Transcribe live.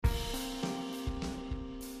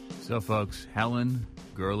So, folks, Helen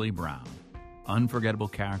Gurley Brown, unforgettable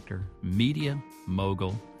character, media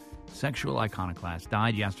mogul, sexual iconoclast,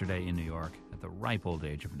 died yesterday in New York at the ripe old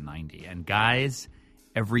age of 90. And guys,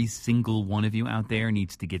 every single one of you out there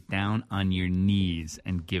needs to get down on your knees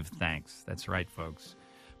and give thanks. That's right, folks.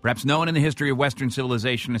 Perhaps no one in the history of Western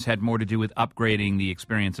civilization has had more to do with upgrading the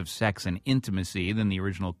experience of sex and intimacy than the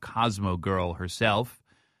original Cosmo girl herself.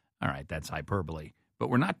 All right, that's hyperbole, but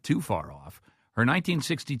we're not too far off. Her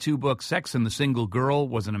 1962 book, Sex and the Single Girl,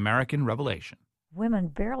 was an American revelation. Women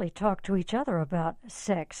barely talked to each other about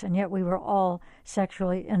sex, and yet we were all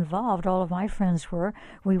sexually involved. All of my friends were.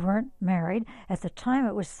 We weren't married. At the time,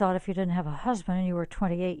 it was thought if you didn't have a husband and you were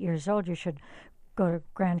 28 years old, you should go to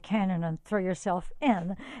Grand Canyon and throw yourself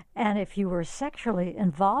in. And if you were sexually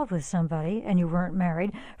involved with somebody and you weren't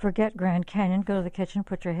married, forget Grand Canyon, go to the kitchen,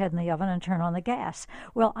 put your head in the oven, and turn on the gas.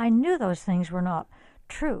 Well, I knew those things were not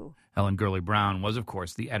true. Helen Gurley Brown was, of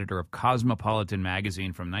course, the editor of Cosmopolitan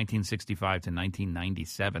magazine from 1965 to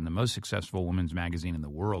 1997, the most successful women's magazine in the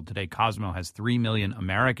world. Today, Cosmo has 3 million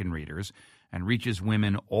American readers and reaches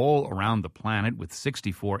women all around the planet with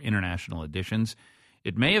 64 international editions.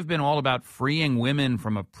 It may have been all about freeing women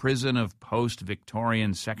from a prison of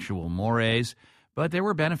post-Victorian sexual mores, but there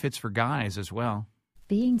were benefits for guys as well.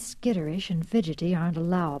 Being skitterish and fidgety aren't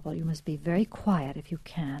allowable. You must be very quiet if you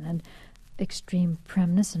can, and extreme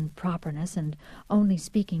primness and properness and only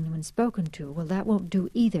speaking when spoken to, well, that won't do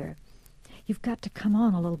either. You've got to come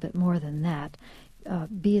on a little bit more than that.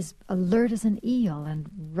 Be as alert as an eel and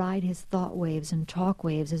ride his thought waves and talk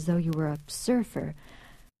waves as though you were a surfer.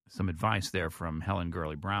 Some advice there from Helen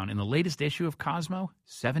Gurley Brown. In the latest issue of Cosmo,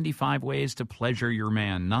 75 ways to pleasure your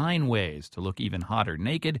man, 9 ways to look even hotter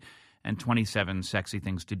naked, and 27 sexy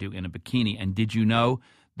things to do in a bikini. And did you know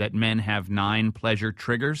that men have 9 pleasure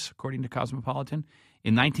triggers, according to Cosmopolitan?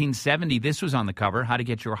 In 1970, this was on the cover, How to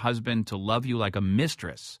Get Your Husband to Love You Like a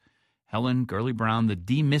Mistress. Helen Gurley Brown, The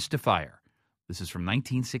Demystifier. This is from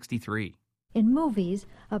 1963. In movies,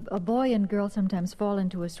 a boy and girl sometimes fall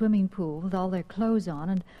into a swimming pool with all their clothes on,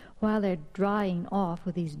 and while they're drying off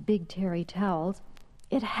with these big terry towels,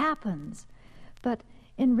 it happens. But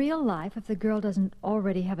in real life, if the girl doesn't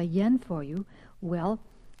already have a yen for you, well,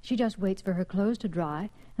 she just waits for her clothes to dry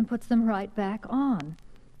and puts them right back on.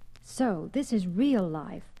 So this is real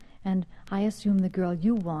life, and I assume the girl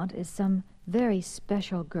you want is some very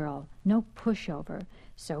special girl, no pushover.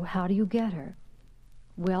 So how do you get her?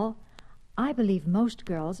 Well, I believe most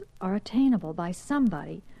girls are attainable by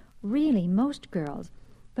somebody, really most girls,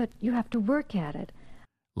 but you have to work at it.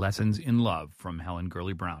 Lessons in Love from Helen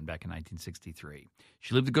Gurley Brown back in 1963.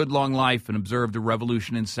 She lived a good long life and observed a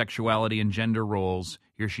revolution in sexuality and gender roles.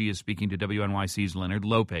 Here she is speaking to WNYC's Leonard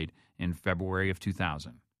Lopate in February of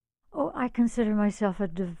 2000. Oh, I consider myself a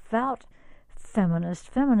devout feminist.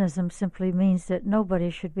 Feminism simply means that nobody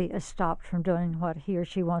should be stopped from doing what he or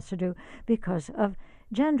she wants to do because of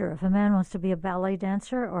gender. If a man wants to be a ballet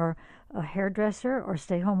dancer or a hairdresser or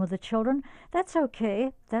stay home with the children, that's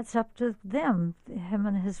okay. That's up to them, him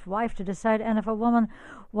and his wife, to decide. And if a woman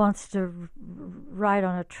wants to ride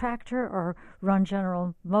on a tractor or run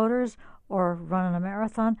General Motors or run in a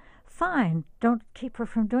marathon, fine. Don't keep her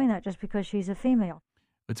from doing that just because she's a female.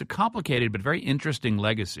 It's a complicated but very interesting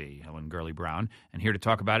legacy, Helen Gurley Brown. And here to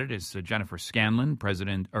talk about it is Jennifer Scanlon,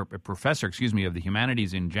 professor of the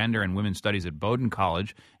Humanities in Gender and Women's Studies at Bowdoin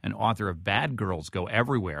College, and author of Bad Girls Go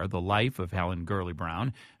Everywhere, The Life of Helen Gurley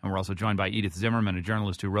Brown. And we're also joined by Edith Zimmerman, a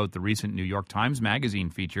journalist who wrote the recent New York Times Magazine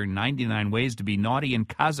feature, 99 Ways to Be Naughty in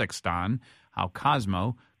Kazakhstan, How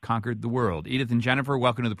Cosmo Conquered the World. Edith and Jennifer,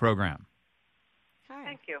 welcome to the program. Hi.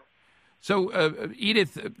 Thank you. So,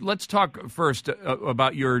 Edith, let's talk first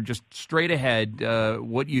about your just straight ahead,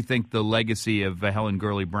 what you think the legacy of Helen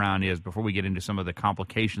Gurley Brown is before we get into some of the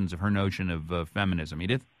complications of her notion of feminism.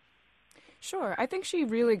 Edith? Sure. I think she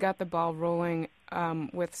really got the ball rolling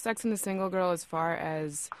with Sex and the Single Girl as far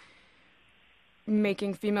as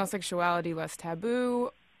making female sexuality less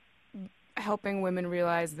taboo, helping women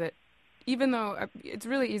realize that even though it's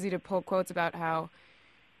really easy to pull quotes about how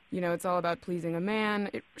it's all about pleasing a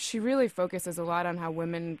man. She really focuses a lot on how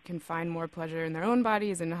women can find more pleasure in their own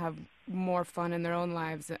bodies and have more fun in their own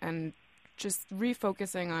lives, and just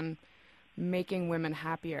refocusing on making women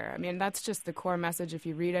happier. I mean, that's just the core message. If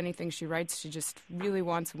you read anything she writes, she just really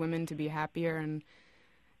wants women to be happier, and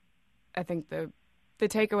I think the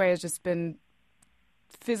takeaway has just been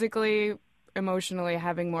physically, emotionally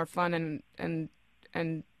having more fun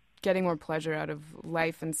and getting more pleasure out of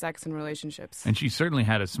life and sex and relationships. And she certainly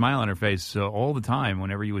had a smile on her face all the time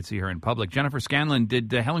whenever you would see her in public. Jennifer Scanlon,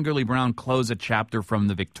 did Helen Gurley Brown close a chapter from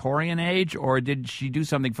the Victorian age, or did she do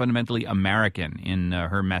something fundamentally American in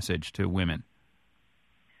her message to women?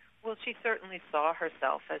 Well, she certainly saw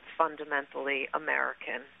herself as fundamentally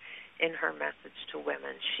American in her message to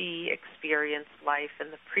women. She experienced life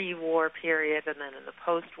in the pre-war period and then in the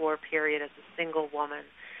post-war period as a single woman.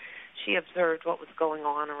 She observed what was going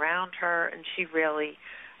on around her, and she really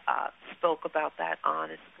spoke about that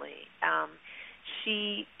honestly.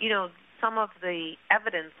 She, some of the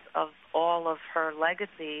evidence of all of her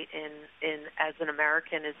legacy in as an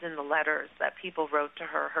American is in the letters that people wrote to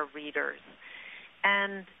her readers.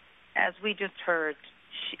 And as we just heard,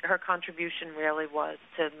 her contribution really was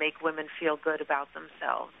to make women feel good about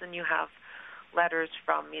themselves. And you have letters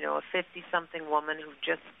from, a 50-something woman who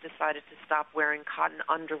just decided to stop wearing cotton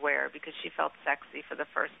underwear because she felt sexy for the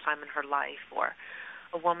first time in her life, or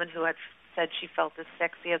a woman who had said she felt as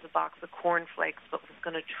sexy as a box of cornflakes but was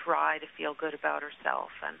going to try to feel good about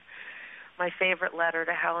herself. And my favorite letter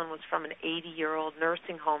to Helen was from an 80-year-old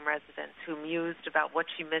nursing home resident who mused about what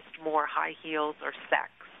she missed more, high heels or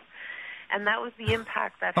sex. And that was the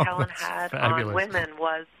impact that Helen had fabulous. On women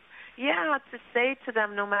was, to say to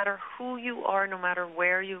them, no matter who you are, no matter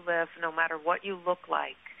where you live, no matter what you look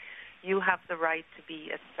like, you have the right to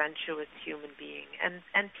be a sensuous human being.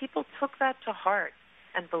 And people took that to heart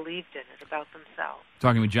and believed in it about themselves.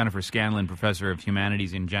 Talking with Jennifer Scanlon, Professor of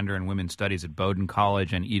Humanities in Gender and Women's Studies at Bowdoin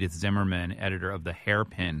College, and Edith Zimmerman, editor of The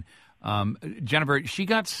Hairpin. Jennifer, she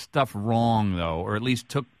got stuff wrong, though, or at least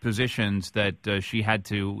took positions that she had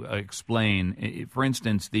to explain. For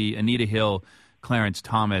instance, the Anita Hill, Clarence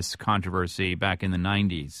Thomas controversy back in the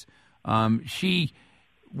 90s. She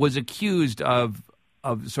was accused of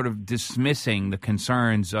sort of dismissing the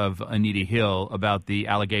concerns of Anita Hill about the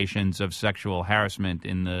allegations of sexual harassment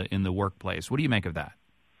in the workplace. What do you make of that?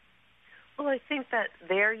 Well, I think that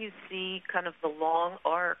there you see kind of the long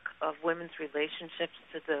arc of women's relationships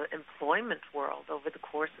to the employment world over the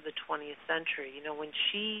course of the 20th century. When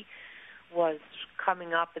she was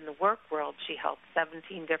coming up in the work world, she held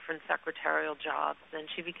 17 different secretarial jobs. Then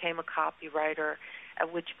she became a copywriter,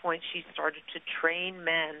 at which point she started to train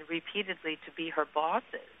men repeatedly to be her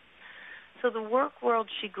bosses. So the work world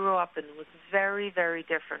she grew up in was very, very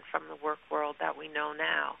different from the work world that we know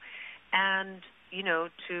now. And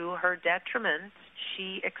to her detriment,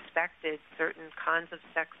 she expected certain kinds of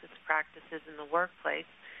sexist practices in the workplace,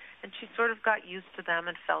 and she sort of got used to them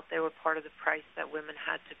and felt they were part of the price that women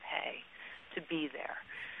had to pay to be there.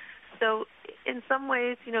 So in some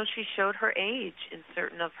ways, she showed her age in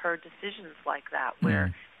certain of her decisions like that,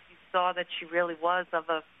 where you saw that she really was of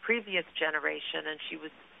a previous generation and she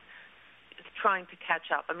was trying to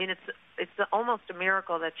catch up. I mean, it's almost a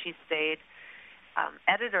miracle that she stayed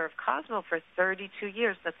editor of Cosmo for 32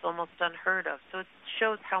 years. That's almost unheard of. So it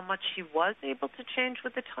shows how much she was able to change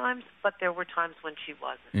with the times, but there were times when she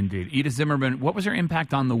wasn't. Indeed. Edith Zimmerman, what was her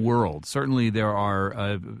impact on the world? Certainly there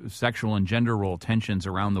are sexual and gender role tensions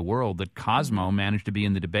around the world that Cosmo managed to be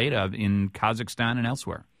in the debate of in Kazakhstan and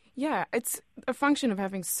elsewhere. Yeah, it's a function of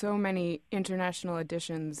having so many international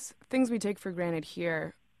editions. Things we take for granted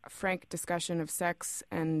here, a frank discussion of sex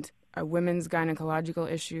and women's gynecological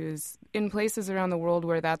issues in places around the world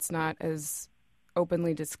where that's not as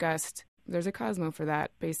openly discussed. There's a Cosmo for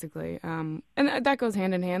that, basically. And that goes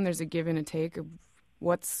hand in hand. There's a give and a take of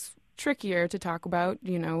what's trickier to talk about,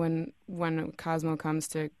 when Cosmo comes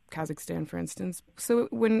to Kazakhstan, for instance. So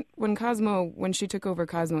when she took over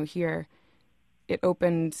Cosmo here, it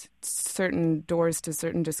opened certain doors to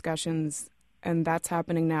certain discussions. And that's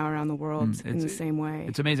happening now around the world in the same way.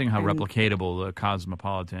 It's amazing how replicatable the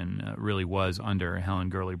Cosmopolitan really was under Helen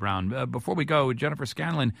Gurley Brown. Before we go, Jennifer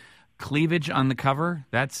Scanlon, cleavage on the cover,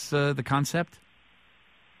 that's the concept?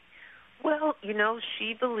 Well,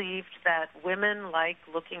 she believed that women like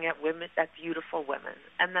looking at beautiful women,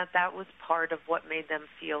 and that was part of what made them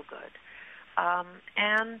feel good.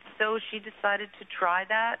 And so she decided to try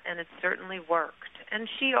that, and it certainly worked. And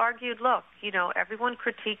she argued, look, everyone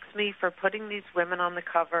critiques me for putting these women on the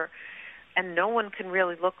cover, and no one can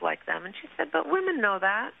really look like them. And she said, but women know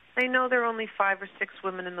that. They know there are only 5 or 6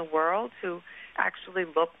 women in the world who actually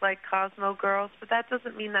look like Cosmo girls, but that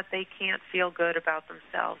doesn't mean that they can't feel good about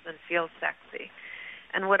themselves and feel sexy.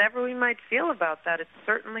 And whatever we might feel about that, it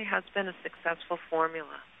certainly has been a successful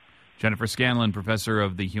formula. Jennifer Scanlon, Professor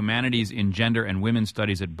of the Humanities in Gender and Women's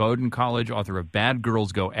Studies at Bowdoin College, author of Bad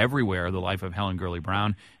Girls Go Everywhere, The Life of Helen Gurley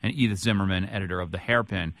Brown, and Edith Zimmerman, editor of The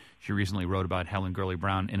Hairpin. She recently wrote about Helen Gurley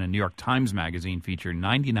Brown in a New York Times magazine feature,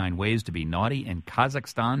 99 Ways to be Naughty in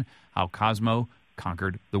Kazakhstan, How Cosmo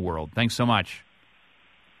conquered the world. Thanks so much.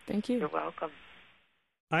 Thank you. You're welcome.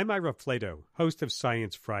 I'm Ira Flato, host of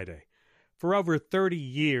Science Friday. For over 30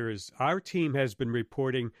 years, our team has been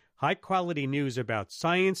reporting high-quality news about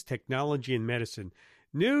science, technology, and medicine.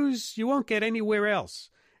 News you won't get anywhere else.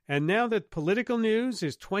 And now that political news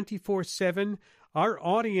is 24/7, our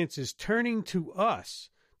audience is turning to us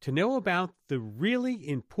to know about the really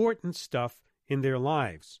important stuff in their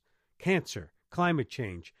lives. Cancer, climate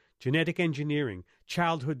change, genetic engineering,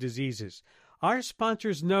 childhood diseases. Our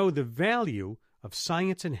sponsors know the value of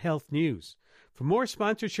science and health news. For more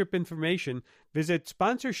sponsorship information, visit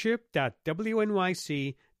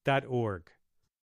sponsorship.wnyc.org.